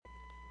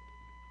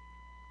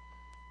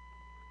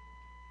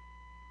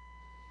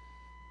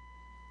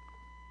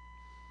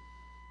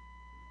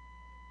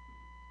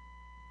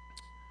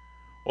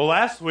Well,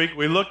 last week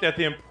we looked at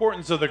the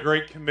importance of the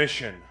Great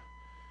Commission.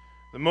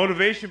 The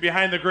motivation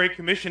behind the Great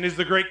Commission is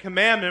the Great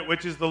Commandment,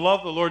 which is to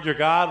love the Lord your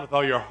God with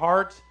all your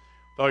heart,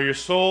 with all your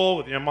soul,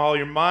 with all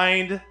your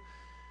mind.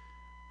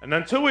 And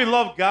until we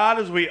love God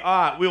as we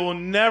ought, we will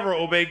never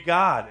obey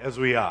God as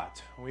we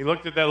ought. We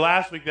looked at that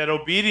last week, that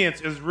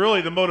obedience is really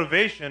the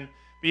motivation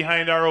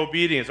behind our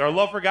obedience. Our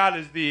love for God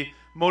is the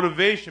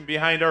motivation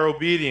behind our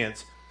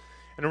obedience.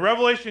 And in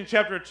Revelation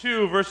chapter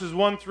 2, verses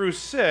 1 through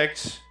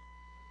 6,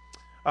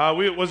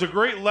 it was a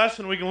great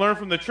lesson we can learn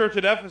from the church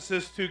at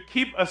Ephesus to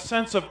keep a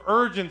sense of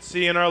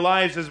urgency in our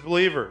lives as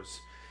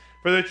believers.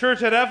 For the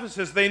church at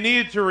Ephesus, they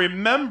needed to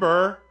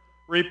remember,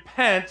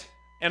 repent,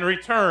 and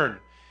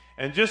return.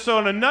 And just so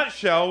in a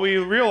nutshell, we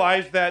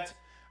realized that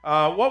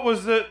what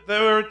was it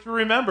they were to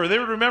remember? They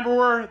would remember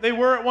where they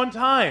were at one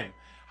time,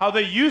 how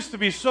they used to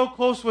be so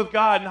close with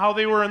God and how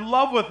they were in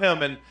love with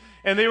Him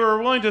and they were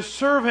willing to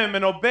serve Him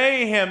and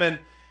obey Him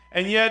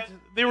and yet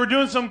they were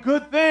doing some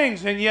good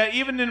things, and yet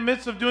even in the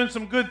midst of doing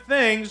some good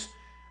things,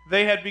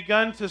 they had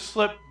begun to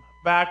slip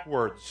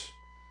backwards.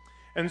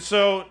 And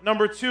so,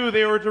 number 2,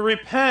 they were to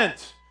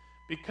repent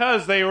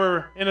because they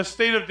were in a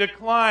state of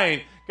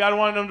decline. God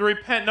wanted them to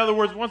repent. In other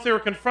words, once they were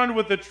confronted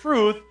with the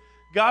truth,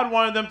 God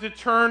wanted them to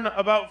turn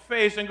about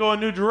face and go a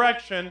new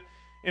direction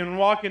and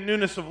walk in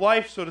newness of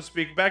life, so to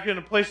speak, back in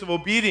a place of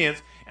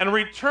obedience and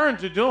return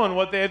to doing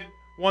what they had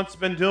once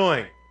been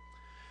doing.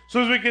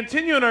 So as we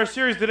continue in our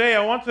series today,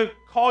 I want to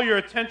call your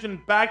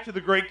attention back to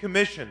the Great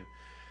Commission.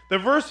 The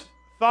verse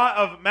thought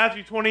of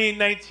Matthew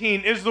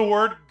 28:19 is the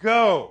word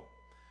go,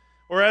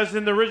 or as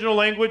in the original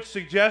language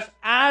suggests,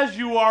 as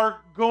you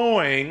are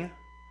going.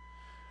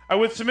 I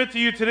would submit to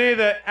you today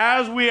that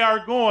as we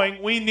are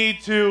going, we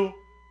need to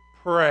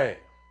pray.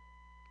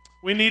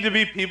 We need to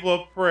be people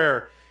of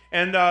prayer.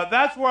 And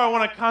that's where I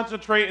want to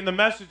concentrate in the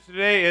message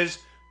today, is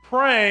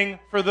praying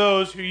for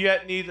those who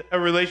yet need a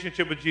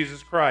relationship with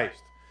Jesus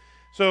Christ.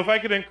 So if I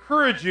could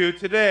encourage you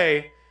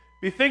today,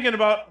 be thinking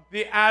about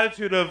the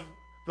attitude of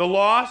the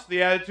lost,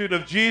 the attitude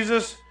of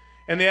Jesus,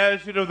 and the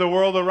attitude of the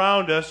world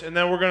around us, and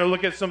then we're going to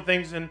look at some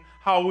things in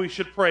how we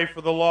should pray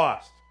for the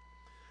lost.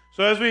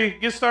 So as we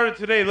get started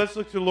today, let's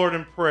look to the Lord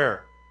in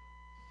prayer.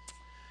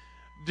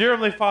 Dear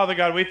Heavenly Father,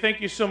 God, we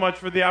thank you so much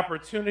for the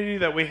opportunity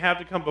that we have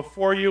to come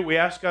before you. We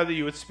ask, God, that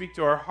you would speak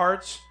to our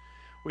hearts.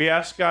 We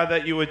ask, God,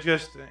 that you would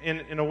just,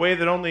 in a way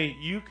that only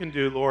you can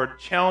do, Lord,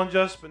 challenge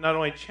us, but not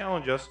only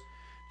challenge us,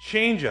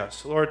 change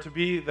us, Lord, to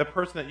be the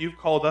person that you've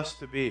called us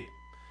to be.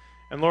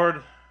 And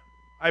Lord,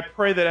 I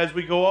pray that as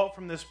we go out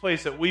from this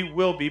place, that we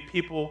will be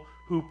people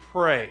who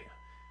pray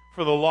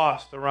for the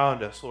lost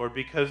around us, Lord,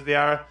 because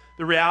the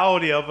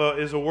reality of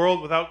is a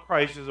world without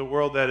Christ is a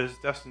world that is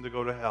destined to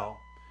go to hell.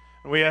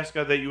 And we ask,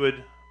 God, that you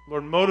would,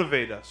 Lord,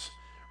 motivate us,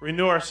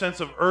 renew our sense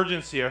of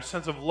urgency, our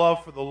sense of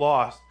love for the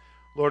lost,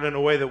 Lord, in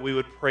a way that we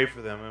would pray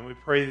for them. And we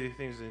pray these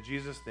things in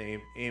Jesus'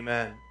 name.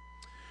 Amen.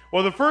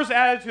 Well, the first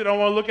attitude I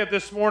want to look at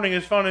this morning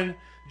is found in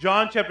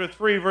John chapter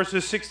 3,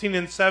 verses 16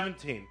 and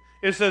 17.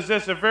 It says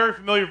this, they're very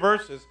familiar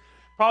verses.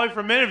 Probably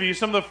for many of you,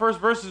 some of the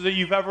first verses that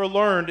you've ever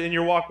learned in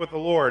your walk with the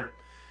Lord.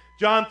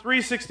 John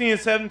 3, 16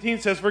 and 17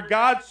 says, "For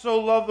God so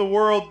loved the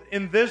world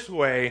in this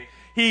way,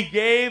 He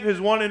gave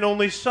His one and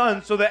only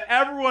Son, so that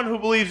everyone who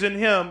believes in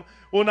Him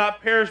will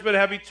not perish but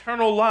have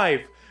eternal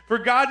life. For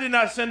God did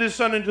not send His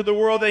Son into the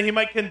world that He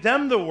might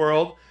condemn the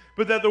world,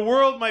 but that the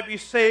world might be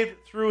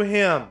saved through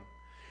Him."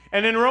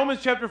 And in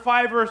Romans chapter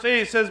 5, verse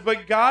 8, it says,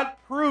 "But God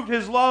proved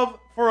His love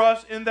for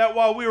us in that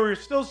while we were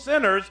still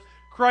sinners,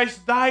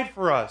 Christ died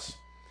for us."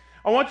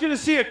 I want you to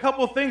see a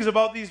couple things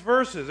about these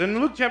verses. In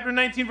Luke chapter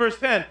 19, verse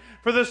 10,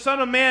 "For the Son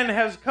of Man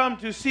has come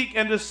to seek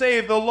and to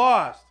save the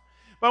lost."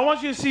 But I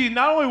want you to see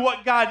not only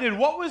what God did,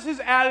 what was His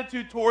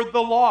attitude toward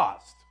the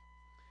lost?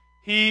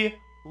 He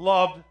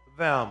loved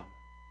them.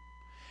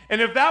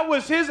 And if that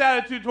was His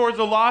attitude towards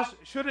the lost,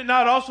 should it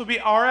not also be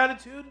our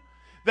attitude?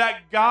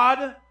 That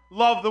God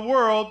loved the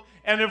world,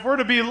 and if we're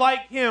to be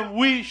like Him,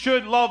 we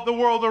should love the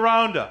world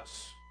around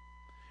us,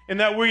 and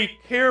that we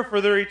care for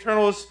their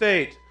eternal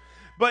estate.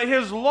 But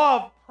His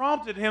love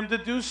prompted Him to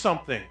do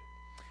something,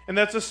 and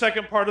that's the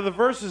second part of the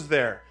verses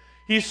there.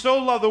 He so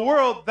loved the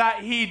world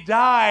that He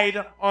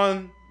died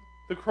on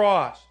the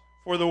cross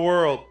for the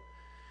world.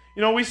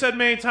 You know, we said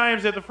many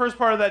times that the first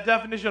part of that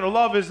definition of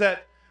love is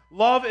that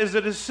love is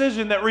a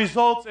decision that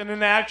results in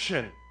an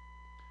action.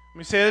 Let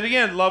me say that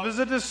again. Love is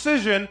a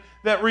decision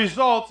that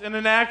results in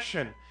an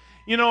action.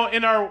 You know,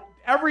 in our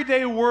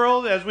everyday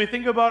world, as we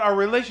think about our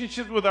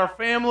relationships with our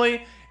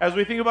family, as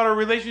we think about our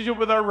relationship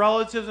with our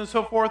relatives and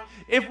so forth,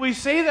 if we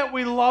say that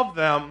we love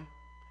them,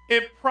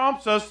 it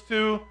prompts us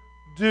to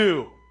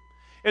do.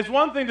 It's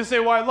one thing to say,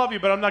 well, I love you,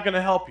 but I'm not going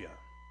to help you.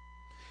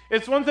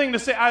 It's one thing to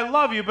say, I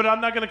love you, but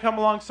I'm not going to come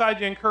alongside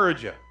you and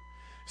encourage you.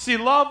 See,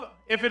 love,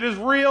 if it is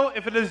real,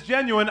 if it is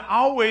genuine,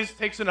 always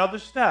takes another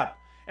step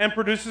and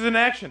produces an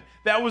action.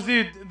 That was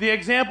the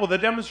example, the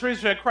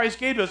demonstration that Christ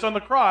gave to us on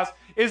the cross,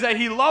 is that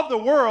He loved the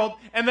world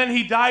and then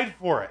He died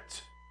for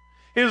it.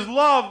 His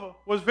love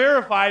was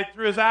verified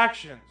through His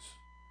actions.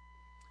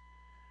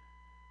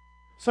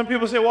 Some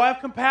people say, well, I have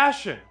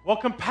compassion. Well,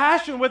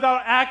 compassion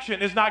without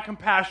action is not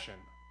compassion.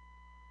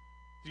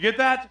 Do you get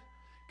that?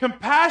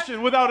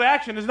 Compassion without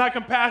action is not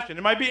compassion.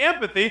 It might be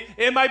empathy,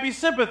 it might be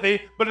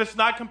sympathy, but it's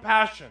not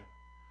compassion.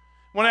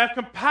 When I have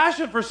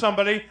compassion for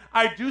somebody,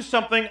 I do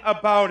something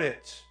about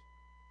it.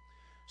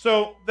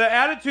 So the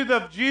attitude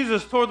of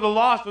Jesus toward the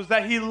lost was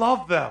that he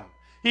loved them.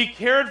 He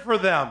cared for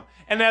them.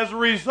 And as a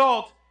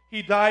result,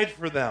 he died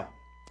for them.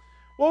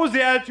 What was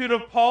the attitude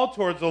of Paul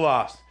towards the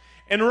lost?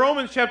 In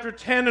Romans chapter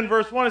 10 and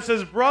verse 1, it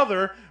says,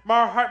 Brother,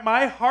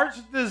 my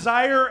heart's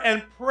desire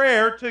and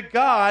prayer to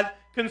God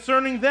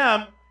concerning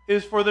them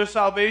is for their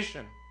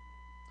salvation.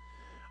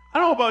 I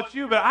don't know about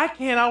you, but I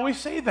can't always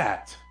say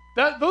that.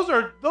 Those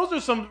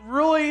are some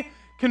really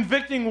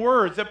convicting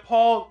words that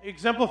Paul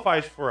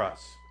exemplifies for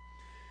us.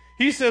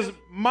 He says,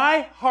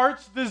 my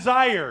heart's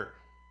desire.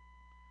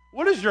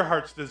 What is your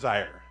heart's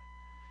desire?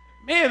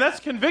 Man, that's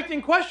a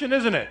convicting question,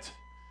 isn't it?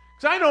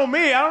 Because I know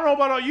me, I don't know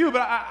about you,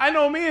 but I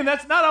know me, and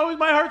that's not always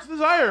my heart's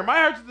desire. My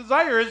heart's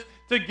desire is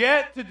to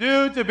get, to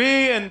do, to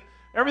be, and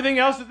everything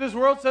else that this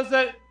world says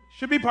that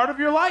should be part of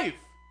your life.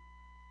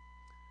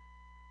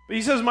 But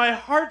he says, my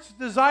heart's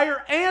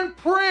desire and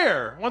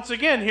prayer. Once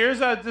again,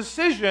 here's a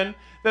decision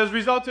that has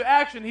resulted to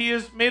action. He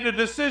has made a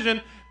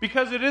decision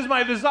because it is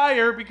my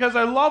desire, because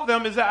I love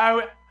them, is that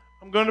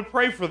I'm going to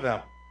pray for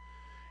them.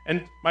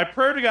 And my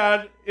prayer to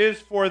God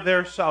is for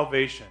their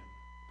salvation.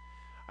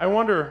 I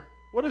wonder,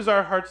 what is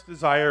our heart's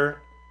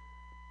desire,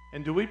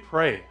 and do we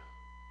pray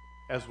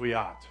as we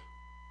ought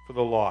for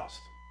the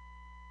lost?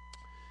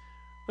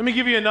 Let me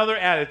give you another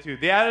attitude,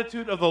 the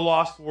attitude of the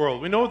lost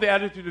world. We know what the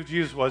attitude of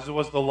Jesus was. It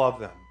was to love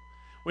them.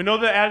 We know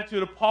the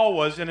attitude of Paul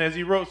was, and as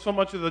he wrote so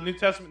much of the New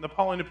Testament and the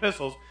Pauline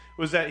epistles,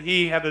 was that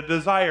he had a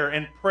desire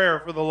and prayer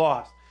for the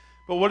lost.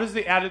 But what is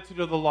the attitude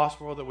of the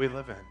lost world that we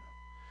live in?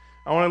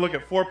 I want to look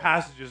at 4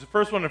 passages. The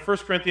first one in 1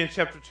 Corinthians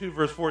chapter 2,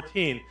 verse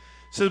 14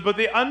 says, But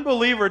the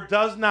unbeliever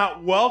does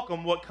not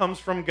welcome what comes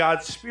from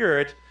God's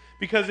Spirit,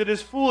 because it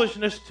is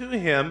foolishness to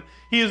him.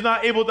 He is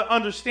not able to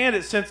understand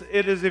it, since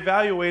it is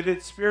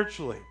evaluated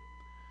spiritually.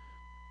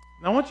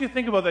 Now I want you to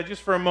think about that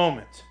just for a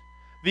moment.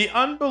 The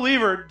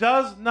unbeliever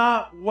does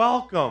not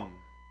welcome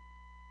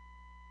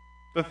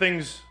the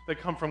things that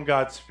come from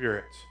God's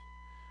Spirit.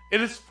 It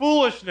is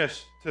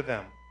foolishness to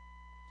them.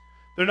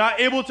 They're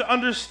not able to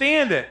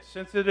understand it,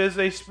 since it is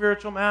a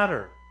spiritual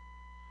matter.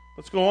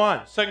 Let's go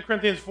on. 2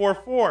 Corinthians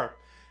 4:4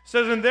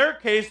 says, In their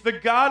case, the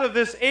God of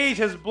this age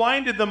has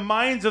blinded the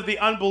minds of the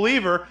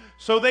unbeliever,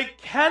 so they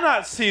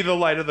cannot see the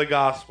light of the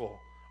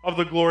gospel of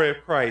the glory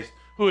of Christ,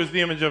 who is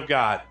the image of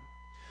God.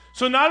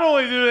 So not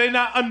only do they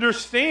not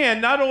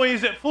understand, not only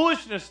is it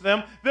foolishness to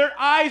them, their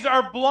eyes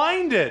are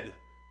blinded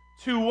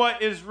to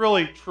what is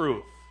really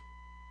truth.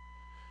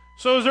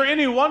 So is there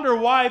any wonder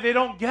why they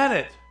don't get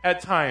it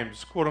at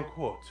times, quote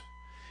unquote?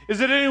 Is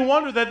it any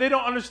wonder that they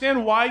don't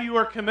understand why you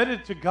are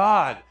committed to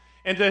God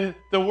and to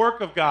the work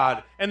of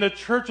God and the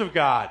church of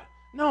God?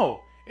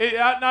 No, it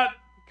ought not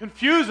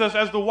confuse us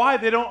as to why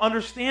they don't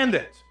understand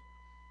it.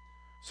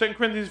 2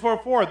 Corinthians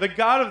 4:4, the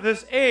God of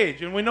this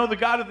age, and we know the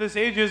God of this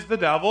age is the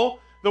devil,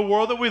 the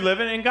world that we live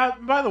in. And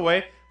God, by the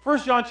way, 1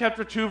 John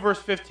chapter 2,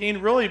 verse 15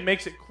 really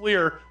makes it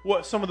clear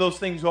what some of those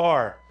things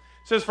are.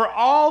 It says, For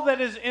all that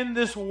is in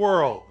this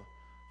world,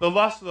 the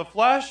lust of the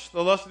flesh,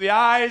 the lust of the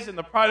eyes, and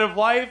the pride of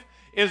life,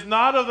 is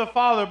not of the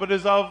Father, but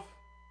is of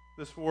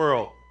this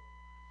world.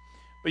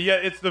 But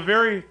yet it's the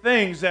very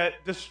things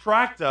that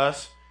distract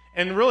us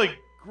and really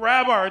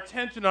grab our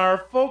attention, our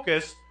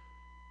focus,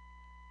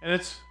 and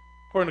it's,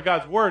 according to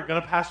God's word,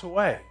 going to pass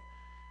away.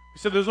 He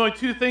said there's only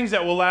 2 things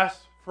that will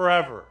last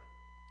forever.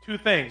 2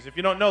 things. If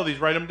you don't know these,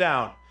 write them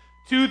down.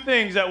 2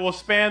 things that will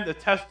span the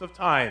test of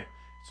time.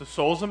 It's the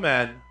souls of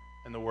men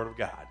and the word of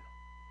God.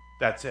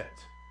 That's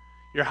it.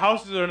 Your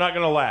houses are not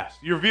going to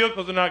last. Your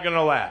vehicles are not going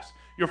to last.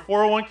 Your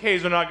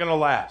 401ks are not going to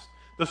last.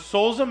 The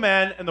souls of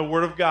men and the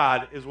word of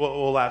God is what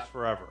will last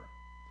forever.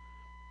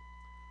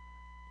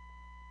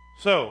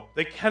 So,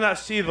 they cannot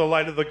see the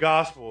light of the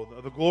gospel,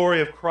 the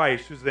glory of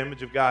Christ, who's the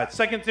image of God.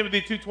 2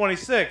 Timothy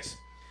 2:26,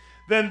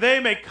 Then they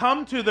may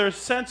come to their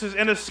senses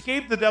and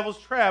escape the devil's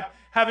trap,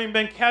 having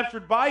been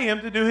captured by him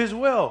to do his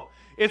will.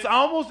 It's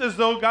almost as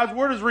though God's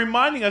word is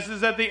reminding us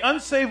is that the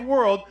unsaved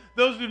world,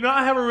 those who do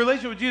not have a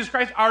relationship with Jesus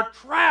Christ, are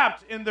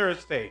trapped in their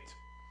estate.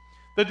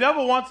 The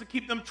devil wants to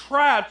keep them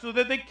trapped so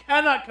that they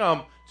cannot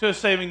come to a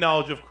saving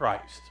knowledge of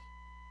Christ.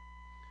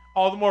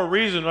 All the more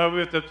reason why we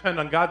have to depend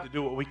on God to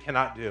do what we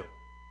cannot do.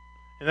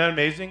 Isn't that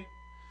amazing?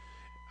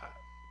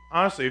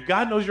 Honestly, if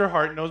God knows your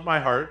heart, knows my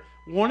heart,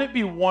 wouldn't it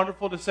be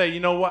wonderful to say, you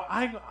know what,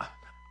 I'm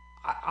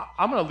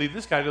going to leave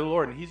this guy to the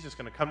Lord, and he's just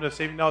going to come to the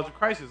saving knowledge of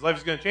Christ. His life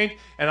is going to change,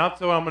 and that's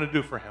what I'm going to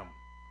do for him.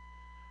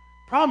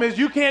 Problem is,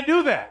 you can't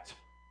do that.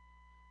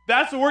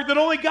 That's the work that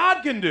only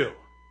God can do.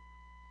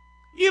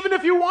 Even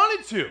if you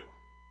wanted to.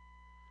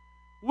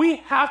 We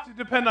have to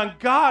depend on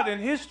God and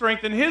his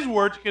strength and his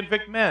word to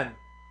convict men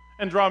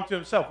and draw them to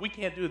himself. We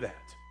can't do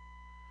that.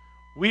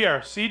 We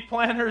are seed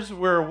planters.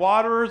 We're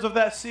waterers of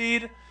that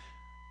seed.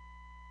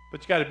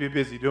 But you got to be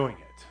busy doing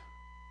it.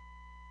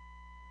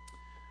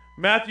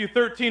 Matthew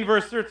 13,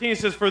 verse 13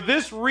 says, "For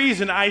this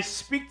reason I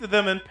speak to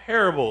them in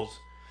parables,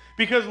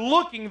 because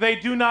looking they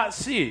do not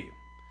see,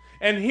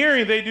 and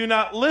hearing they do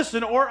not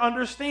listen or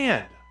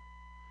understand."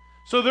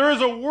 So there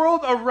is a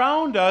world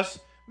around us.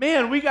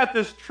 Man, we got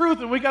this truth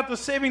and we got the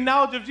saving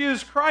knowledge of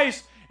Jesus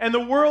Christ, and the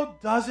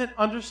world doesn't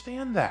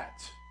understand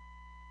that.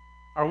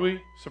 Are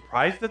we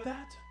surprised at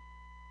that?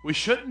 We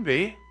shouldn't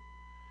be,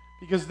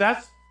 because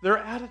that's their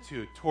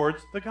attitude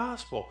towards the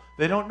gospel.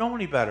 They don't know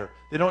any better.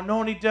 They don't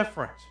know any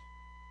different.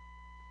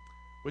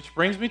 Which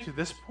brings me to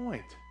this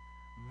point.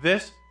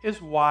 This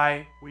is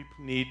why we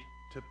need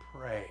to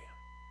pray.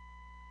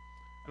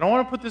 And I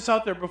want to put this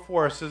out there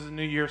before us as the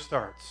new year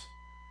starts.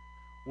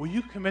 Will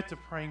you commit to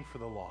praying for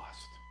the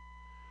lost?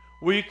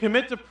 Will you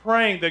commit to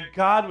praying that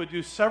God would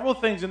do several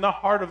things in the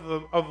heart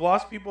of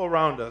lost people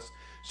around us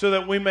so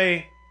that we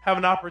may have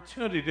an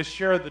opportunity to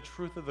share the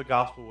truth of the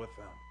gospel with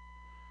them?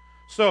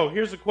 So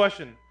here's the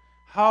question.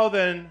 How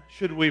then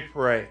should we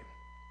pray?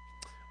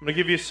 I'm going to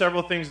give you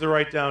several things to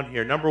write down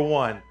here. Number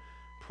one,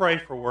 pray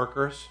for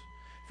workers.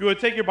 If you would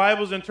take your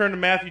Bibles and turn to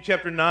Matthew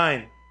chapter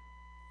 9.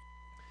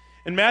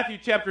 In Matthew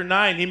chapter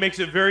 9, he makes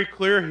it very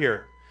clear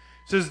here.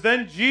 It says,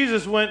 "Then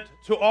Jesus went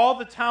to all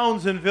the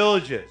towns and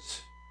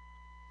villages."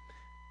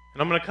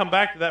 And I'm going to come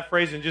back to that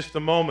phrase in just a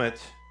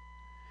moment.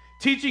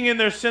 "Teaching in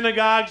their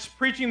synagogues,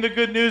 preaching the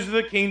good news of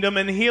the kingdom,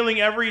 and healing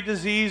every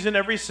disease and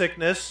every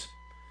sickness.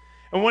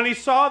 And when he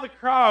saw the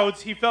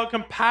crowds, he felt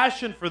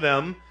compassion for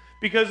them,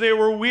 because they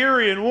were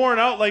weary and worn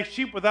out like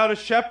sheep without a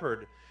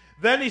shepherd.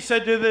 Then he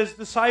said to his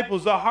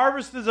disciples, 'The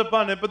harvest is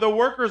abundant, but the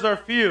workers are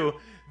few.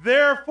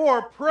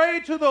 Therefore, pray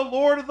to the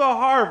Lord of the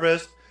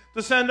harvest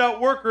to send out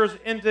workers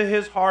into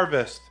his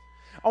harvest.'"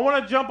 I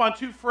want to jump on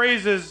two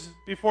phrases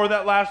before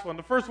that last one.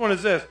 The first one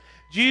is this: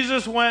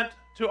 Jesus went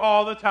to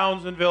all the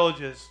towns and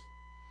villages.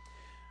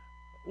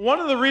 One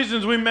of the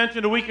reasons we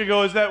mentioned a week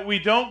ago is that we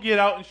don't get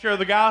out and share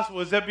the gospel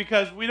is that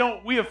because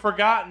we have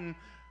forgotten.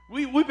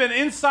 We've been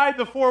inside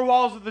the four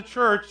walls of the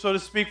church, so to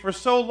speak, for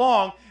so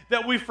long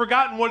that we've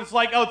forgotten what it's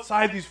like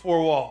outside these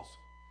four walls.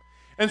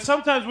 And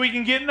sometimes we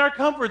can get in our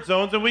comfort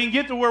zones and we can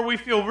get to where we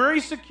feel very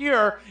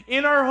secure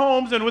in our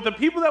homes and with the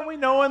people that we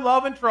know and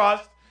love and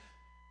trust,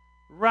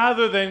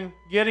 rather than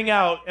getting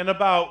out and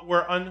about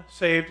where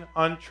unsaved,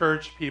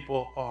 unchurched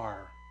people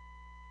are.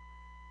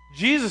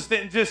 Jesus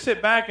didn't just sit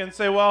back and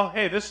say, "Well,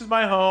 hey, this is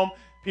my home.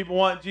 People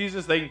want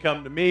Jesus. They can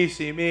come to me,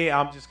 see me.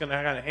 I'm just going to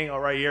kind of hang out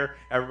right here.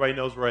 Everybody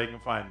knows where they can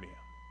find me."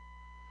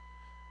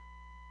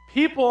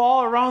 People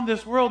all around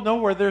this world know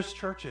where there's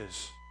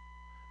churches.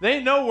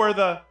 They know where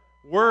the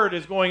word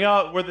is going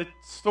out, where the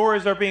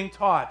stories are being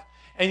taught.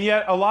 And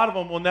yet a lot of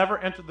them will never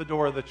enter the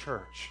door of the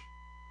church.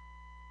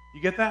 You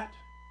get that?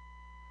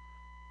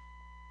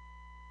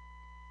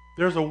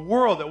 There's a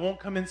world that won't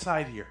come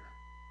inside here.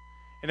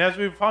 And as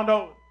we've found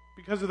out,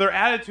 because of their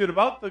attitude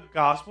about the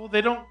gospel,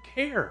 they don't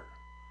care.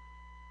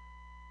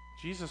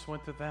 Jesus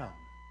went to them.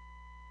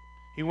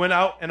 He went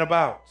out and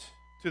about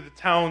to the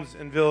towns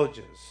and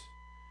villages.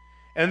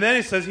 And then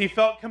he says he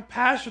felt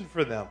compassion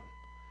for them.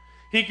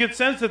 He could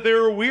sense that they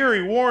were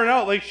weary, worn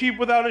out, like sheep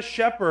without a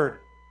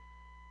shepherd.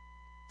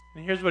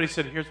 And here's what he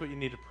said. Here's what you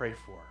need to pray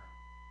for.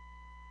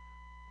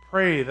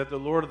 Pray that the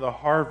Lord of the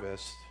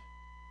harvest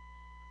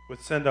would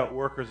send out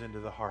workers into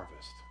the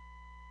harvest.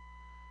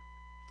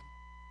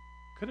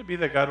 Could it be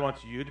that God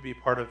wants you to be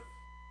part of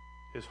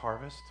his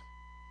harvest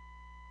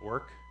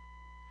work?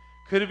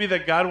 Could it be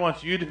that God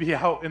wants you to be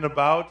out and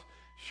about,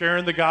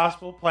 sharing the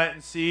gospel,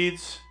 planting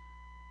seeds,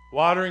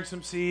 watering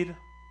some seed?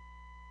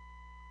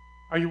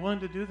 Are you willing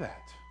to do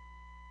that?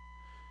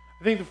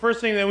 I think the first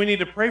thing that we need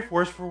to pray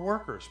for is for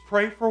workers.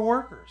 Pray for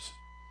workers.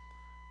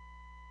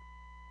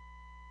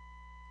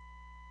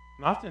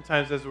 And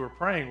oftentimes as we're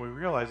praying, we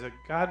realize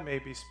that God may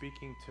be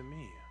speaking to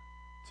me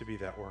to be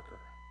that worker.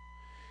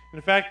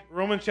 In fact,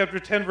 Romans chapter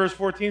 10, verse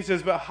 14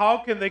 says, "But how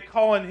can they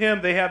call on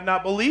him they have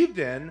not believed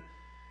in?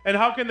 And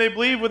how can they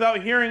believe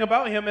without hearing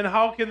about him? And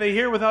how can they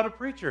hear without a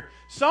preacher?"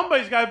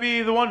 Somebody's got to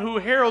be the one who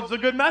heralds the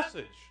good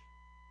message.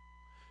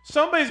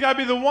 Somebody's got to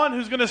be the one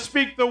who's going to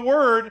speak the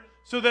word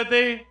so that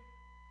they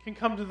can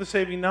come to the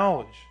saving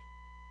knowledge.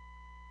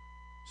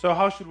 So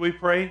how should we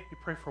pray? You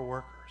pray for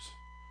workers.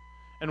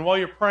 And while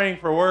you're praying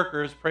for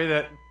workers, pray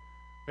that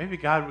maybe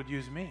God would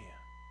use me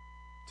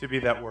to be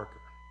that worker.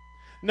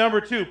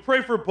 Number two,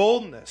 pray for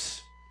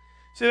boldness.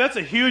 See, that's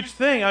a huge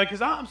thing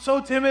because I'm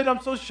so timid,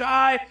 I'm so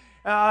shy.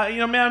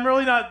 I'm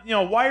really not,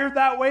 wired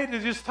that way to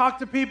just talk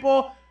to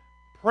people.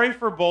 Pray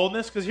for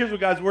boldness, because here's what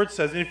God's word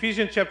says. In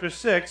Ephesians chapter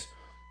 6,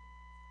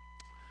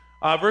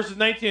 verses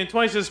 19 and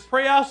 20 says,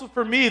 "Pray also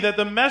for me that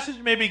the message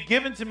may be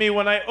given to me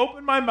when I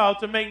open my mouth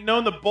to make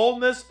known the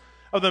boldness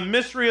of the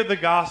mystery of the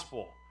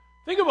gospel."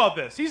 Think about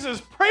this. He says,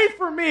 pray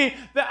for me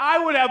that I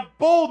would have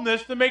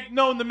boldness to make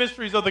known the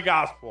mysteries of the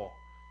gospel.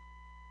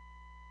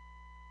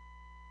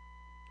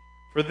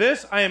 "For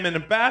this I am an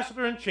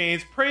ambassador in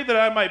chains. Pray that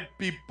I might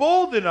be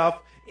bold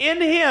enough in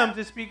him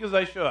to speak as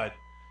I should."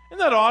 Isn't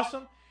that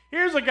awesome?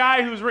 Here's a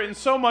guy who's written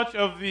so much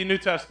of the New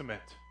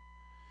Testament.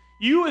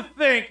 You would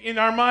think in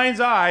our mind's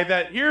eye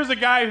that here's a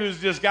guy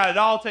who's just got it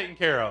all taken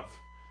care of.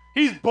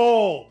 He's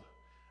bold.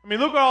 I mean,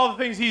 look at all the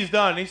things he's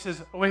done. He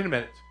says, oh, wait a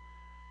minute.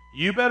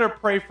 You better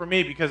pray for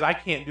me because I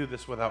can't do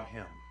this without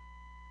him.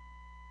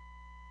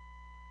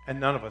 And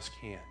none of us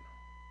can.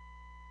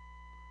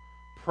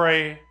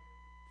 Pray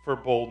for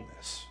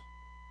boldness.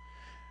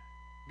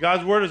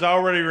 God's word has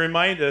already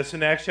reminded us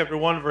in Acts chapter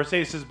 1, verse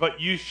 8, it says, but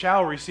you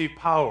shall receive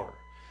power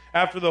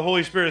after the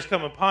Holy Spirit has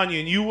come upon you,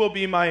 and you will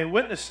be my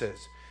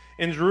witnesses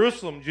in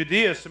Jerusalem,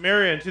 Judea,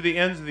 Samaria, and to the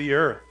ends of the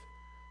earth.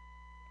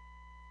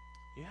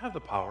 You have the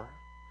power.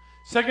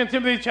 2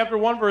 Timothy chapter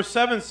 1, verse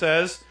 7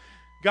 says,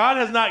 God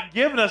has not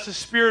given us a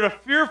spirit of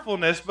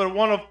fearfulness, but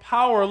one of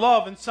power,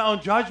 love, and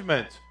sound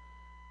judgment.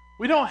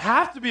 We don't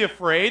have to be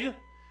afraid.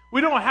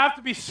 We don't have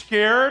to be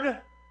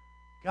scared.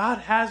 God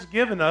has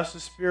given us a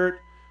spirit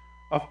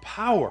of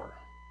power,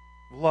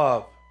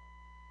 love.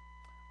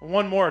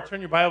 One more.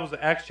 Turn your Bibles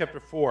to Acts chapter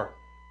 4.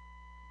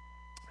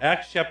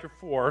 Acts chapter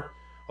 4.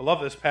 I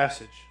love this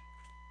passage.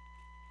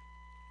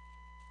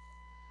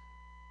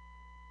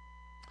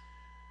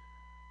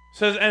 It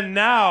says, and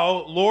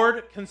now,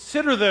 Lord,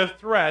 consider their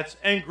threats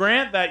and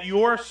grant that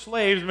your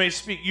slaves may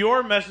speak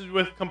your message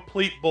with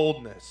complete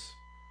boldness.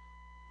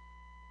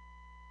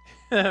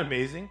 Isn't that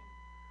amazing?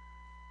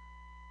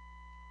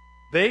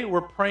 They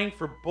were praying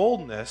for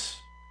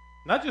boldness,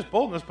 not just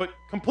boldness, but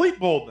complete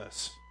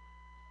boldness.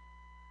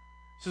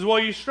 It says, well,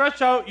 you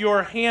stretch out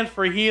your hand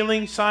for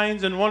healing,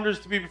 signs, and wonders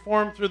to be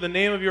performed through the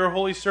name of your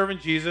holy servant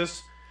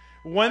Jesus.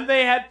 When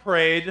they had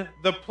prayed,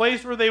 the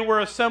place where they were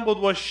assembled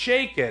was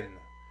shaken,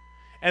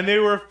 and they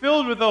were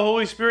filled with the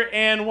Holy Spirit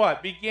and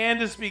what? Began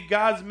to speak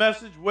God's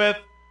message with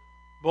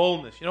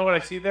boldness. You know what I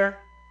see there?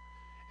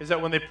 Is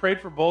that when they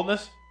prayed for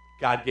boldness,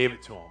 God gave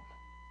it to them.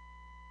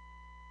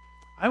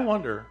 I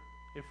wonder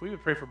if we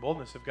would pray for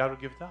boldness, if God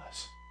would give it to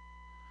us.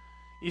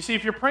 You see,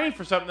 if you're praying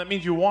for something, that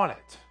means you want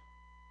it.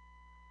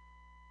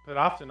 But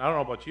often, I don't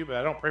know about you, but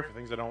I don't pray for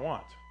things I don't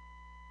want.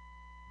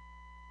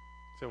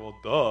 You say, well,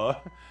 duh.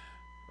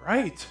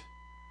 Right.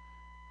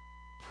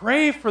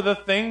 Pray for the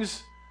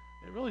things,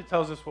 it really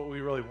tells us what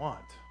we really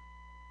want.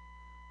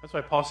 That's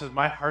why Paul says,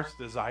 my heart's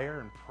desire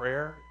and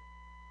prayer,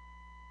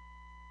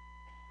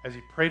 as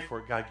he prayed for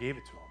it, God gave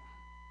it to him.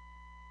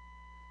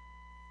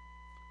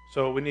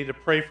 So we need to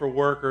pray for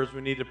workers.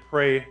 We need to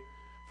pray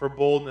for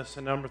boldness.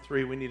 And number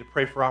 3, we need to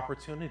pray for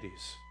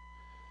opportunities.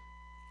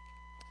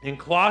 In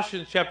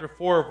Colossians chapter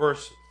 4,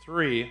 verse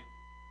 3, it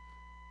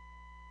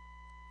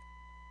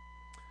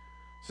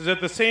says,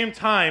 at the same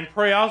time,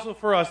 pray also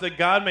for us that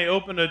God may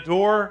open a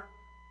door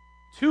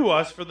to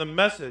us for the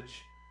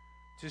message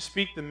to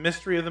speak the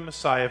mystery of the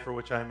Messiah for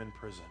which I am in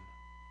prison.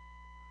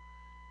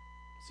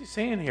 What's he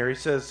saying here? He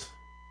says,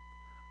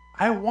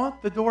 I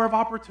want the door of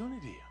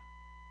opportunity.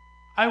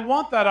 I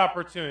want that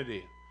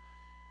opportunity.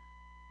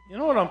 You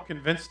know what I'm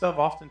convinced of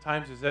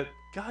oftentimes is that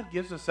God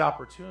gives us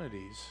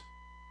opportunities.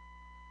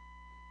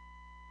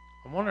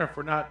 I'm wondering if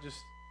we're not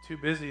just too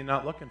busy and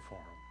not looking for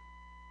them.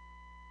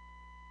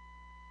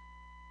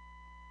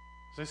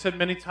 As I said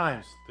many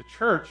times, the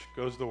church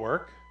goes to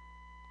work.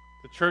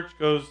 The church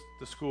goes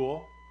to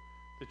school.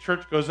 The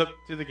church goes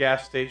up to the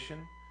gas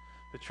station.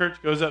 The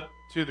church goes up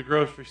to the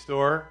grocery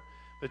store.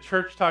 The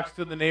church talks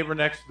to the neighbor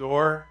next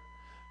door.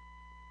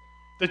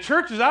 The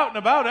church is out and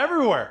about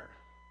everywhere.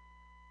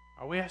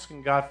 Are we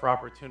asking God for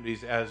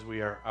opportunities as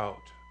we are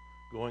out,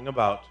 going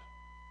about,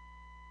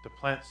 to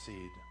plant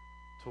seed,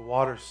 to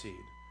water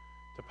seed,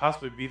 to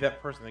possibly be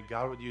that person that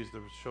God would use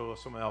to show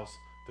someone else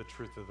the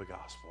truth of the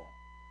gospel?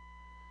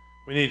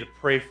 We need to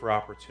pray for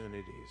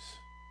opportunities.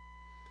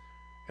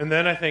 And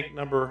then I think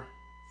number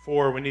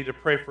 4, we need to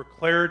pray for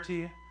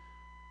clarity,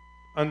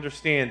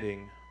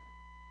 understanding,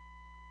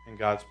 and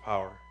God's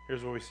power.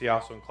 Here's what we see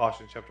also in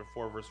Colossians chapter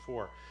 4, verse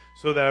 4.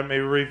 So that I may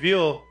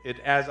reveal it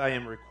as I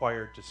am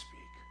required to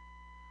speak.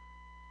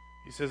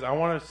 He says, I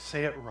want to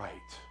say it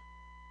right.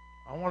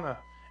 And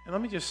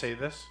let me just say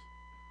this.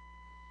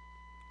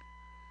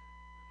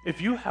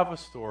 If you have a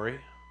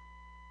story,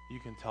 you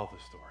can tell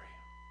the story.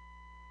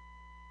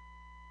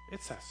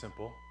 It's that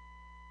simple.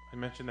 I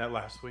mentioned that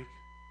last week.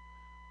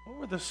 What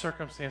were the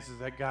circumstances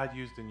that God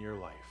used in your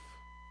life?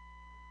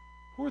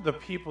 Who are the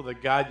people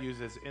that God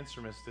used as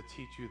instruments to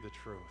teach you the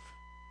truth?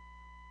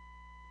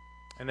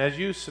 And as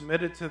you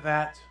submitted to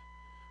that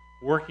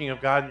working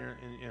of God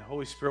and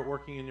Holy Spirit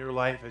working in your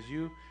life, as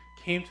you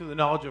came to the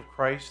knowledge of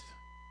Christ,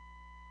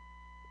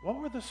 what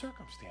were the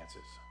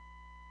circumstances?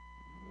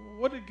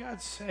 What did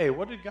God say?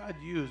 What did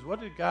God use? What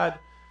did God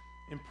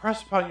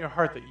impress upon your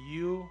heart that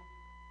you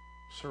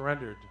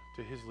surrendered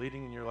to His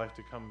leading in your life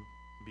to come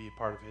be a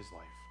part of His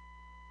life?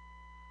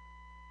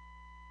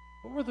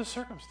 What were the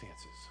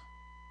circumstances?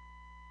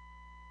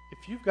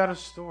 If you've got a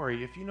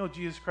story, if you know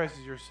Jesus Christ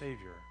is your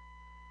Savior,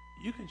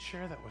 you can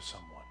share that with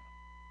someone.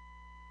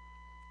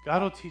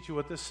 God will teach you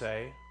what to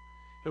say.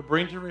 He'll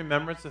bring to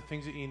remembrance the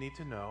things that you need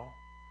to know.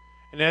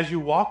 And as you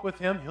walk with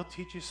Him, He'll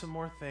teach you some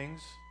more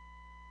things,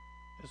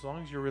 as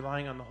long as you're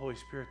relying on the Holy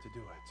Spirit to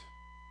do it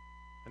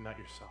and not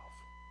yourself.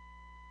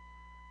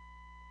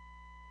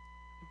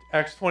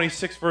 Acts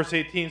 26, verse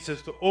 18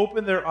 says, to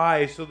open their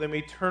eyes so they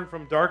may turn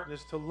from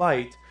darkness to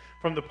light,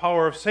 from the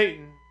power of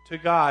Satan to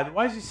God.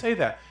 Why does he say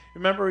that?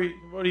 Remember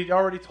what he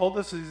already told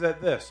us is that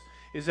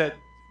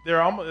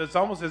it's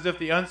almost as if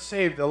the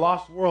unsaved, the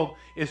lost world,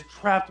 is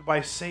trapped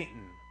by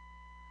Satan.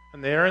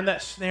 And they are in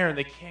that snare and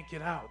they can't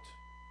get out.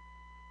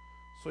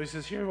 So he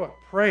says, here's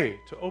what, pray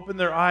to open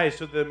their eyes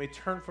so that they may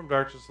turn from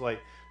darkness to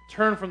light,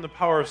 turn from the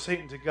power of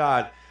Satan to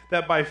God,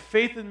 that by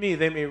faith in me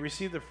they may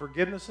receive the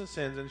forgiveness of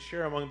sins and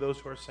share among those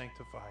who are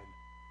sanctified.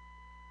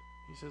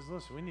 He says,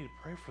 listen, we need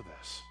to pray for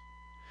this.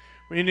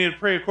 We need to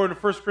pray according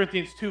to 1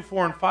 Corinthians 2,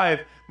 4, and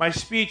 5. My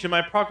speech and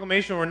my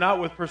proclamation were not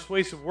with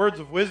persuasive words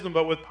of wisdom,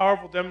 but with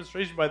powerful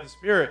demonstration by the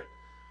Spirit.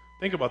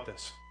 Think about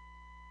this.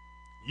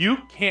 You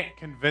can't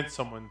convince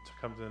someone to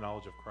come to the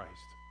knowledge of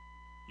Christ.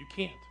 You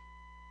can't.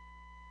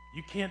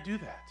 You can't do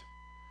that.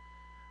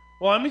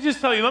 Well, let me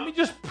just tell you, let me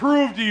just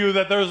prove to you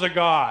that there's a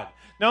God.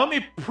 Now let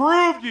me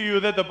prove to you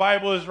that the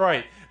Bible is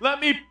right. Let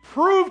me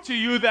prove to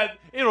you that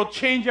it'll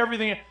change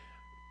everything.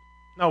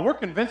 Now, we're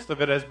convinced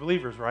of it as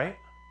believers, right?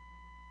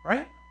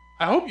 Right?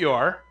 I hope you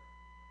are.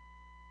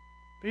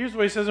 But here's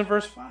what he says in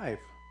verse 5.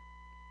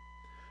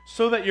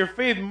 So that your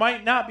faith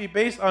might not be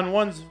based on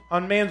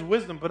man's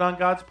wisdom, but on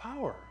God's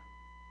power.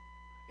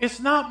 It's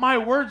not my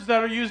words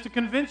that are used to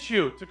convince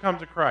you to come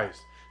to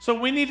Christ. So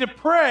we need to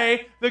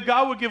pray that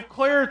God would give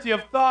clarity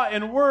of thought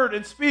and word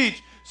and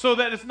speech so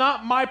that it's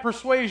not my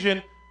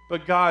persuasion,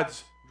 but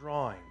God's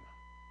drawing.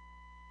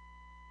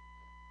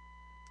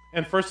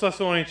 And 1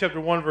 Thessalonians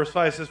chapter 1, verse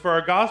 5 says, for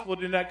our gospel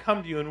did not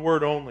come to you in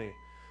word only,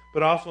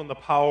 but also in the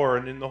power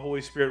and in the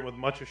Holy Spirit with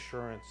much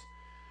assurance.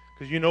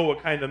 Because you know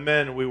what kind of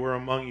men we were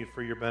among you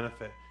for your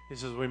benefit. He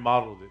says we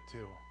modeled it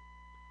too.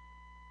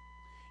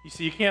 You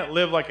see, you can't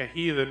live like a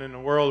heathen in the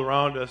world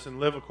around us and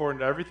live according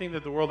to everything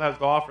that the world has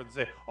to offer and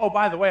say, oh,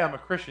 by the way, I'm a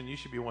Christian, you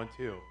should be one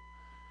too.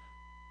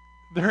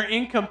 They're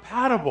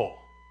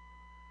incompatible.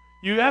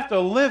 You have to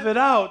live it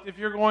out if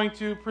you're going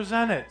to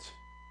present it.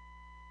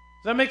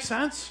 Does that make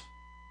sense?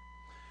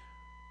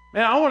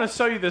 Man, I want to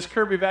sell you this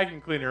Kirby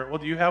vacuum cleaner. Well,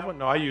 do you have one?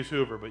 No, I use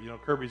Hoover, but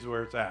Kirby's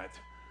where it's at.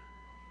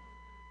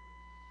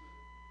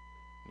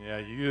 Yeah,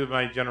 you,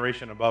 my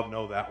generation above,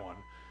 know that one.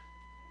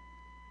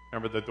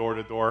 Remember the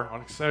door-to-door? I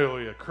want to sell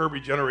you a Kirby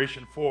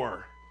Generation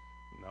 4.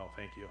 No,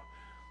 thank you.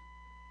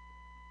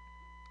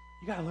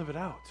 You got to live it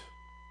out.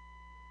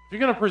 If you're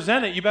going to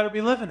present it, you better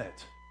be living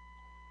it.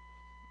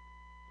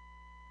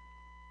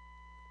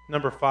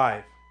 Number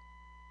 5,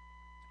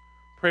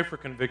 pray for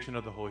conviction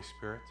of the Holy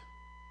Spirit.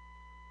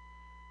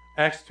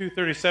 Acts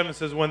 2:37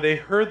 says, when they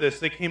heard this,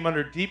 they came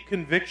under deep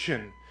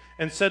conviction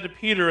and said to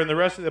Peter and the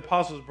rest of the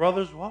apostles,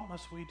 brothers, what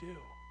must we do?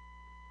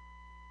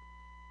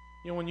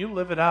 When you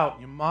live it out,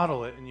 you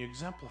model it and you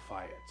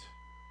exemplify it.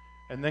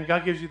 And then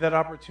God gives you that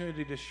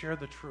opportunity to share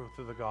the truth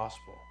of the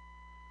gospel.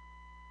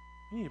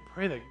 You need to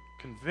pray that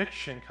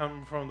conviction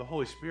coming from the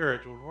Holy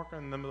Spirit would work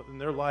on them in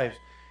their lives,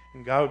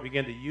 and God would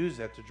begin to use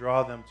that to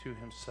draw them to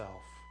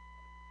himself.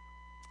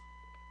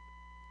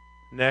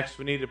 Next,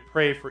 we need to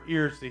pray for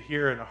ears to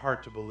hear and a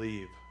heart to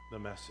believe the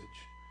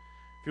message.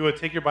 If you would,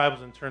 take your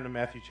Bibles and turn to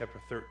Matthew chapter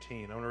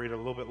 13. I want to read a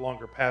little bit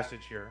longer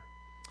passage here.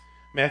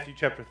 Matthew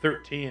chapter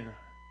 13.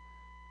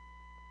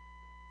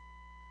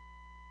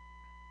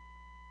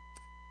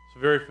 It's a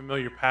very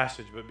familiar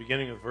passage, but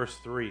beginning with verse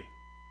 3. It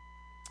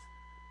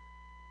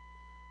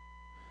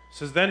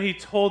says, then he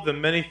told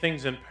them many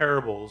things in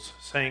parables,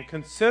 saying,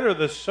 consider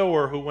the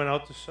sower who went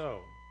out to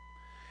sow.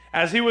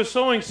 As he was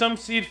sowing, some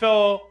seed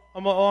fell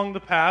along the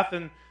path,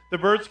 and the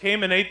birds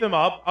came and ate them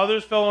up.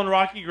 Others fell on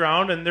rocky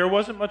ground, and there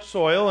wasn't much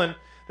soil, and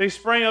they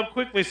sprang up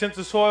quickly since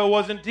the soil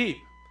wasn't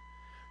deep.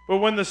 But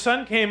when the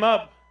sun came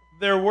up,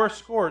 they were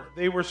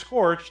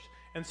scorched,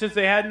 and since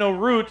they had no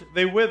root,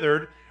 they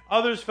withered.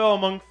 Others fell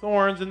among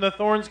thorns, and the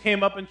thorns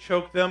came up and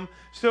choked them.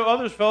 Still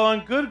others fell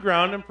on good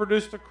ground and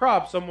produced a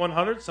crop, some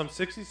 100, some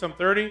 60, some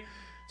 30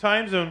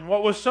 times. And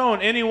what was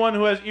sown, anyone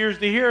who has ears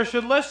to hear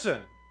should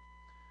listen.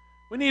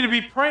 We need to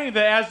be praying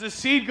that as the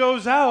seed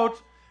goes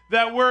out,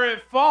 that where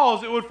it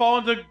falls, it would fall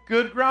into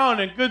good ground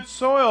and good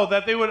soil,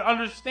 that they would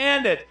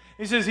understand it.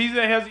 He says, he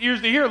that has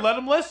ears to hear, let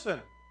him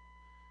listen.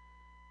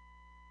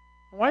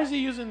 Why is he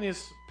using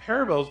these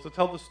parables to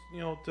tell this,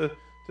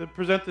 to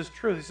present this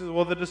truth? He says,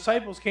 well, the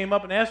disciples came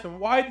up and asked him,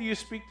 why do you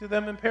speak to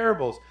them in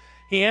parables?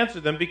 He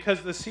answered them,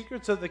 because the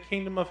secrets of the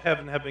kingdom of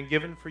heaven have been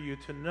given for you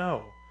to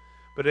know,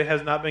 but it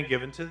has not been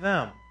given to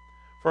them.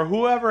 For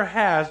whoever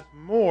has,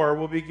 more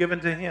will be given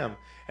to him,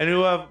 and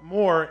who have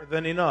more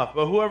than enough.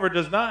 But whoever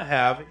does not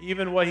have,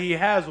 even what he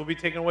has will be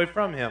taken away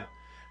from him.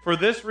 For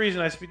this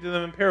reason I speak to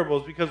them in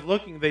parables, because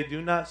looking they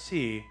do not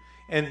see,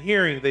 and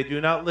hearing they do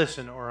not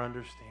listen or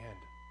understand.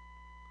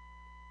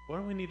 What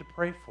do we need to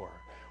pray for?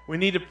 We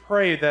need to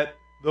pray that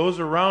those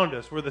around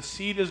us, where the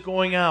seed is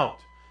going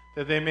out,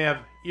 that they may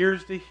have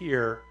ears to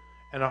hear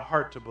and a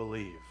heart to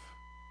believe.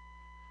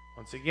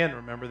 Once again,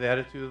 remember the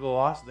attitude of the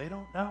lost? They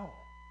don't know.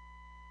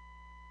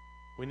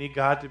 We need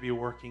God to be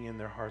working in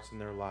their hearts and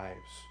their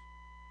lives.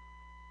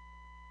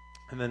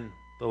 And then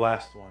the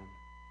last one.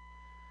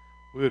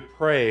 We would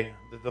pray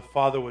that the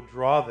Father would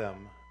draw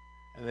them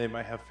and they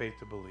might have faith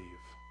to believe.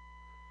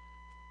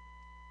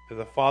 that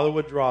the Father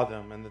would draw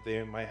them and that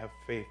they might have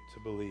faith to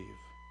believe.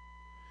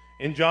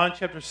 In John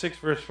chapter 6,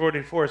 verse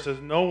 44, it says,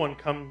 "No one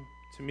come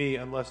to me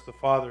unless the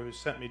Father who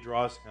sent me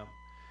draws him,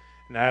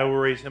 and I will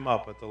raise him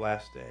up at the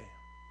last day."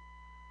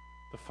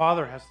 The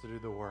Father has to do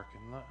the work.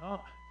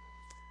 And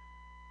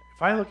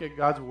if I look at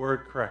God's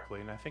word correctly,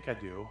 and I think I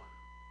do,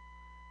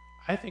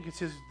 I think it's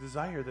his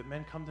desire that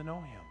men come to know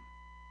him.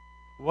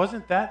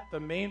 Wasn't that the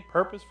main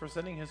purpose for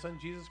sending his son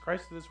Jesus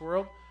Christ to this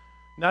world?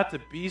 Not to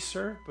be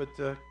served, but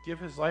to give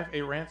his life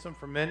a ransom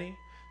for many,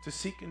 to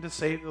seek and to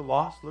save the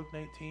lost, Luke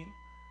 19.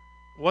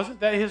 Wasn't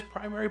that his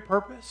primary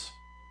purpose?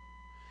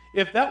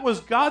 If that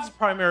was God's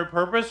primary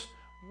purpose,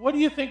 what do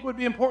you think would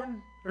be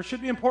important or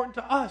should be important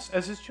to us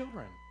as his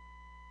children?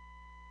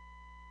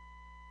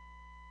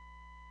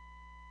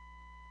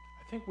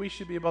 I think we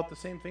should be about the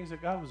same things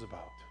that God was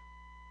about.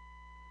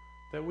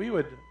 That we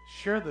would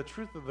share the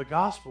truth of the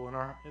gospel in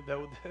our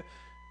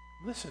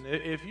listen,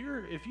 if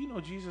you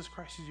know Jesus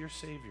Christ as your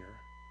Savior,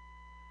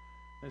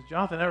 as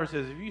Jonathan Edwards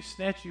says, if you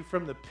snatch you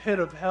from the pit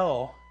of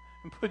hell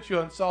and put you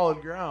on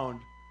solid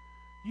ground,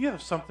 you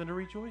have something to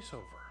rejoice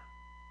over.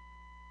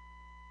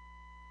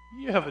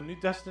 You have a new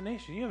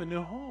destination. You have a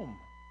new home.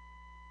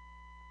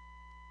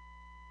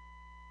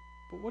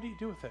 But what do you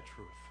do with that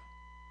truth?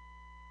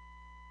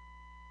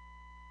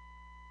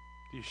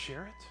 Do you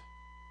share it?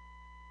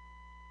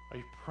 Are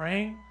you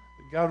praying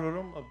that God would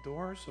open up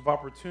doors of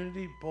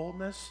opportunity,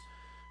 boldness,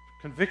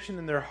 conviction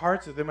in their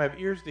hearts, that they might have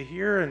ears to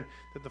hear, and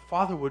that the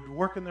Father would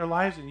work in their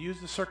lives and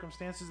use the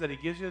circumstances that he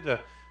gives you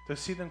to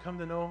see them come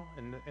to know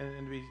and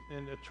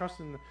to trust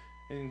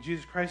in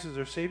Jesus Christ as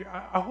their Savior?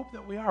 I hope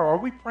that we are. Are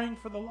we praying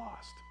for the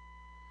lost?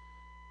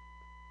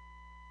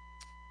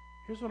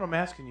 Here's what I'm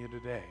asking you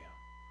today.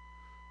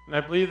 And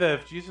I believe that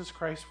if Jesus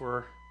Christ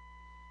were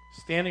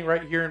standing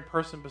right here in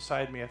person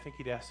beside me, I think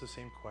he'd ask the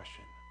same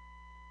question.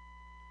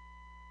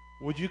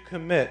 Would you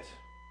commit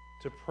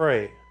to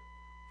pray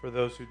for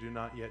those who do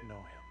not yet know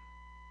him?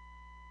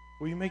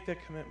 Will you make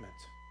that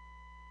commitment?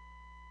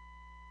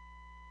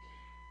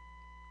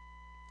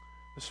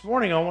 This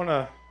morning, I want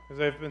to,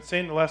 as I've been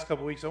saying the last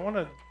couple of weeks, I want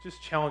to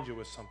just challenge you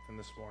with something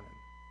this morning.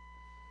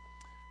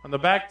 On the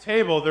back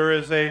table, there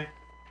is a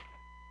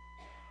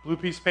blue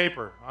piece of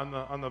paper on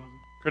the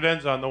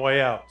credenza on the way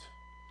out.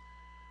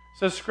 It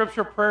says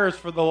Scripture Prayers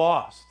for the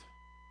Lost.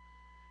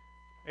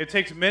 It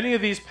takes many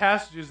of these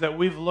passages that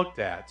we've looked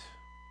at,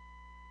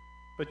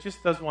 but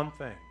just does one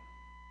thing.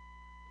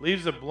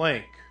 Leaves a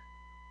blank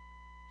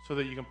so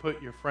that you can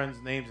put your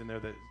friends' names in there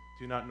that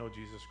do not know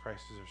Jesus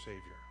Christ as their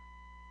Savior.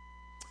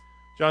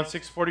 John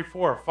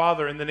 6:44,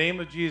 "Father, in the name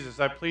of Jesus,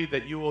 I plead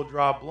that you will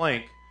draw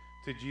blank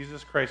to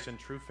Jesus Christ in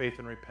true faith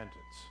and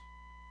repentance.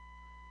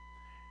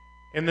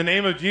 In the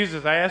name of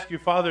Jesus, I ask you,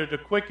 Father, to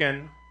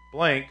quicken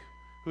blank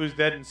who is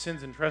dead in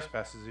sins and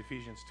trespasses,"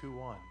 Ephesians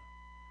 2:1.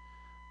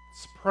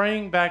 It's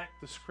praying back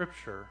the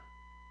Scripture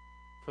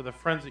for the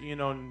friends that you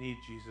know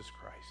need Jesus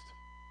Christ.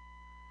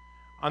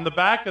 On the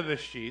back of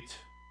this sheet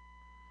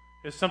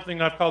is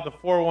something I've called the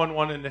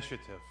 411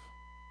 initiative.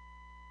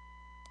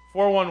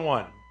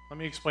 411. Let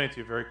me explain it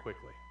to you very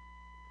quickly.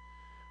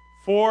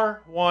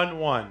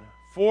 411.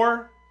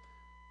 4.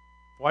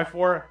 Why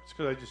 4? It's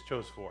because I just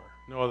chose 4.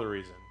 No other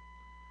reason.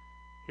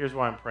 Here's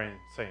why I'm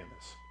saying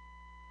this.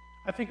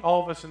 I think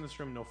all of us in this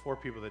room know 4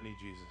 people that need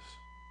Jesus.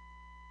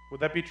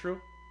 Would that be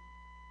true?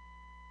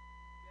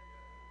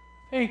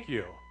 Thank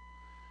you.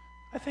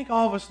 I think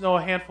all of us know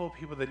a handful of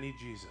people that need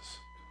Jesus.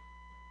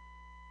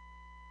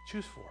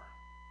 Choose 4.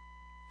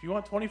 If you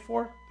want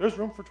 24, there's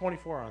room for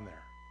 24 on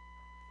there.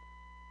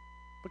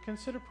 But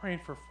consider praying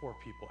for 4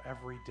 people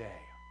every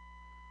day.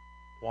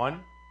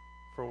 1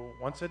 for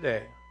once a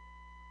day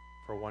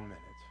for 1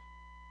 minute.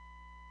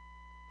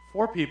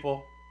 4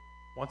 people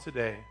once a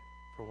day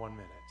for 1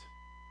 minute.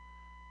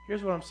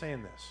 Here's what I'm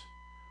saying this.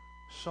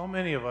 So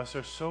many of us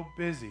are so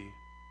busy,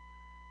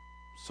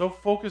 so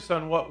focused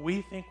on what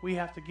we think we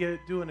have to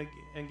get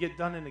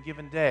done in a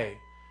given day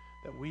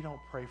that we don't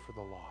pray for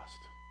the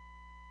lost.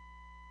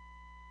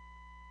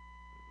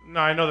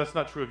 Now, I know that's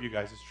not true of you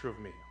guys. It's true of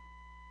me.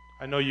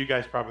 I know you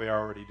guys probably are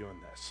already doing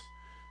this.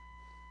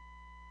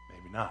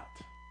 Maybe not.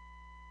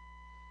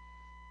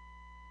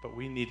 But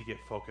we need to get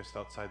focused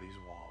outside these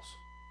walls.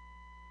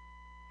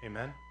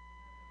 Amen?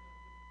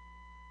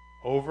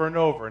 Over and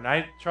over.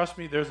 And trust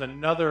me, there's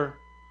another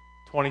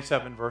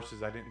 27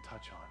 verses I didn't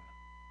touch on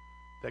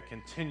that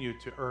continue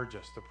to urge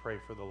us to pray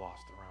for the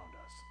lost around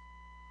us.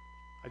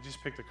 I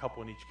just picked a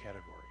couple in each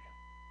category.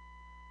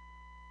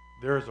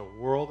 There is a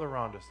world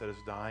around us that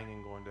is dying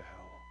and going to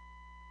hell.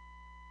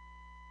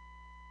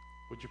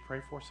 Would you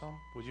pray for some?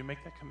 Would you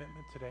make that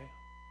commitment today?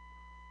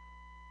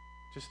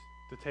 Just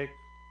to take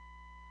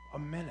a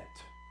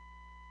minute,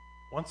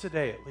 once a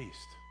day at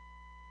least,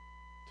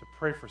 to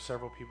pray for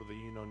several people that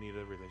you know need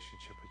a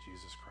relationship with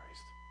Jesus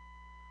Christ.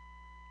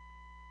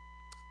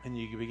 And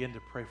you begin to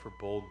pray for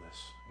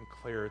boldness and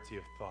clarity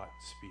of thought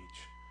and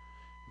speech.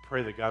 You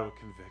pray that God would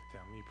convict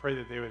them. You pray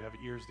that they would have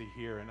ears to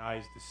hear and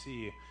eyes to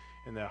see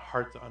and a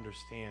heart to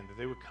understand, that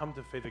they would come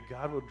to faith, that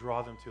God would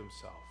draw them to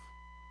himself,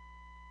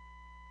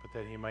 but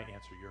that he might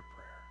answer your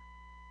prayer.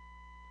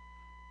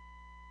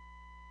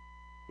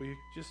 will you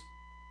just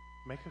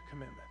make a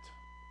commitment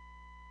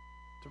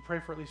to pray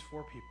for at least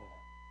 4 people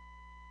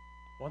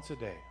once a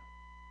day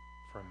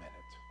for a minute?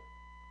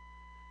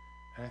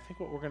 And I think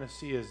what we're going to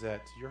see is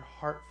that your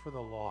heart for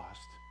the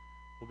lost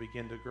will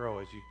begin to grow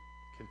as you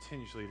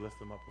continuously lift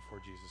them up before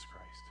Jesus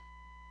Christ.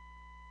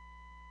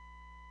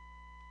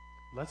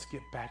 Let's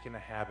get back in a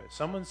habit.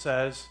 Someone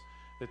says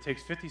that it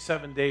takes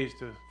 57 days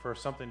for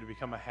something to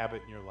become a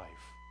habit in your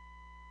life.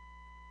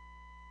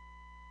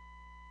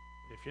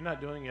 If you're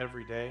not doing it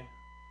every day,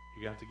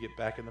 you're going to have to get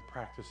back in the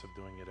practice of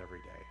doing it every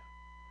day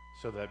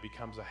so that it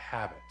becomes a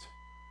habit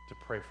to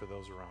pray for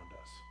those around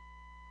us.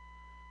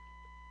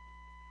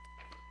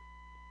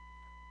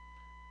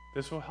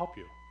 This will help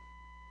you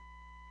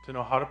to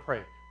know how to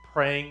pray.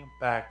 Praying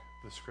back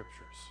the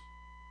scriptures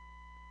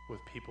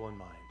with people in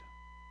mind.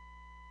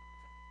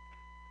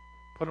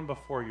 Put them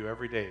before you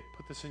every day.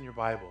 Put this in your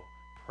Bible.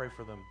 Pray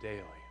for them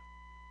daily,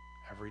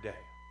 every day.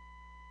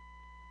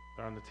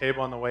 They're on the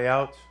table on the way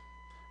out.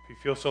 If you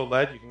feel so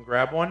led, you can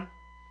grab one.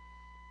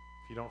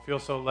 If you don't feel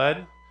so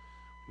led,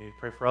 we need to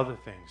pray for other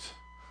things.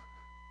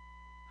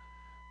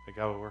 That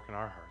God will work in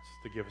our hearts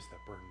to give us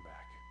that burden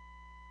back.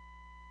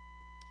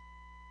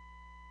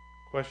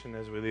 Question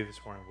as we leave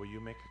this morning, will you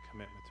make a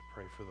commitment to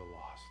pray for the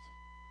lost?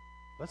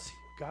 Let's see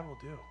what God will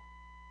do.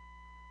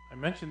 I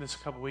mentioned this a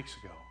couple weeks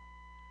ago.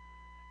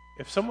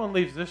 If someone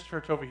leaves this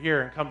church over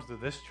here and comes to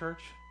this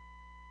church,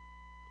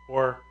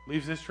 or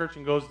leaves this church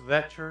and goes to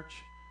that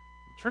church,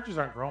 churches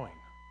aren't growing.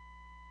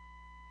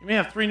 You may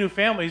have 3 new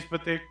families,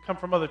 but they come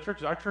from other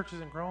churches. Our church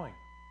isn't growing.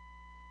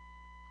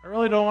 I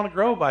really don't want to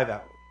grow by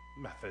that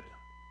method.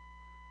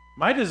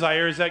 My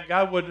desire is that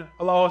God would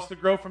allow us to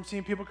grow from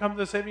seeing people come to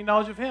the saving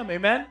knowledge of Him.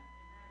 Amen?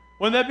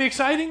 Wouldn't that be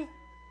exciting?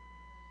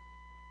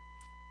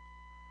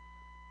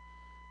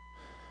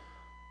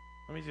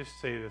 Let me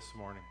just say this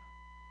morning.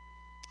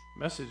 The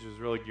message is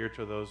really geared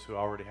to those who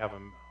already have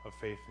a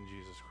faith in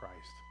Jesus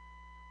Christ.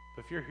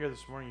 But if you're here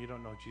this morning and you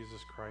don't know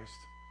Jesus Christ,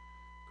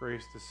 the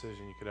greatest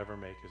decision you could ever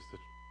make is to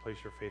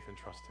place your faith and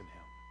trust in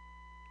Him.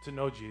 To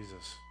know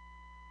Jesus.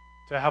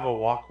 To have a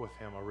walk with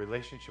Him, a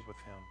relationship with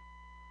Him.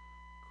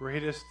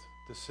 Greatest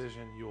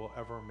decision you will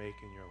ever make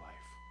in your life.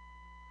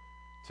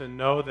 To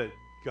know that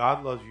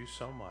God loves you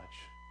so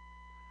much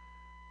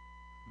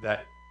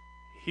that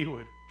He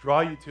would draw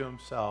you to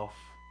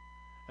Himself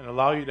and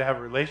allow you to have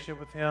a relationship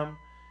with Him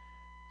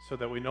so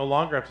that we no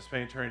longer have to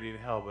spend eternity in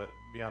hell, but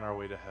be on our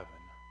way to heaven.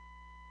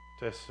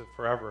 To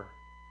forever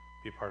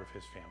be a part of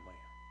His family.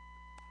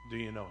 Do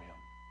you know Him?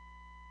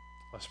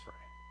 Let's pray.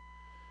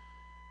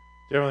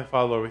 Dear Heavenly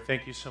Father, Lord, we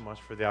thank You so much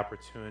for the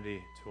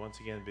opportunity to once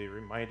again be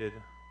reminded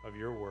of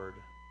Your word,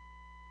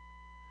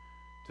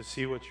 to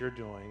see what You're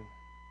doing,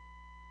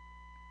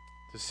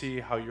 to see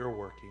how You're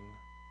working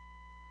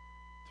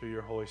through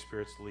Your Holy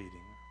Spirit's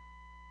leading.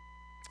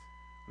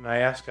 And I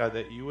ask, God,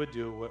 that You would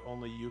do what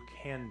only You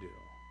can do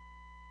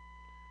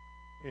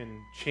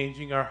in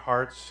changing our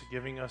hearts,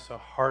 giving us a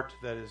heart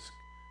that is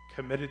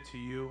committed to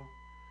You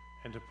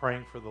and to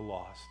praying for the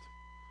lost.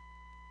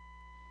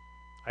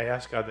 I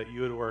ask, God, that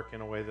You would work in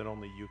a way that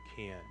only You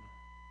can.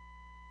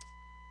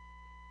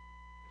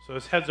 So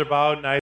as heads are bowed and eyes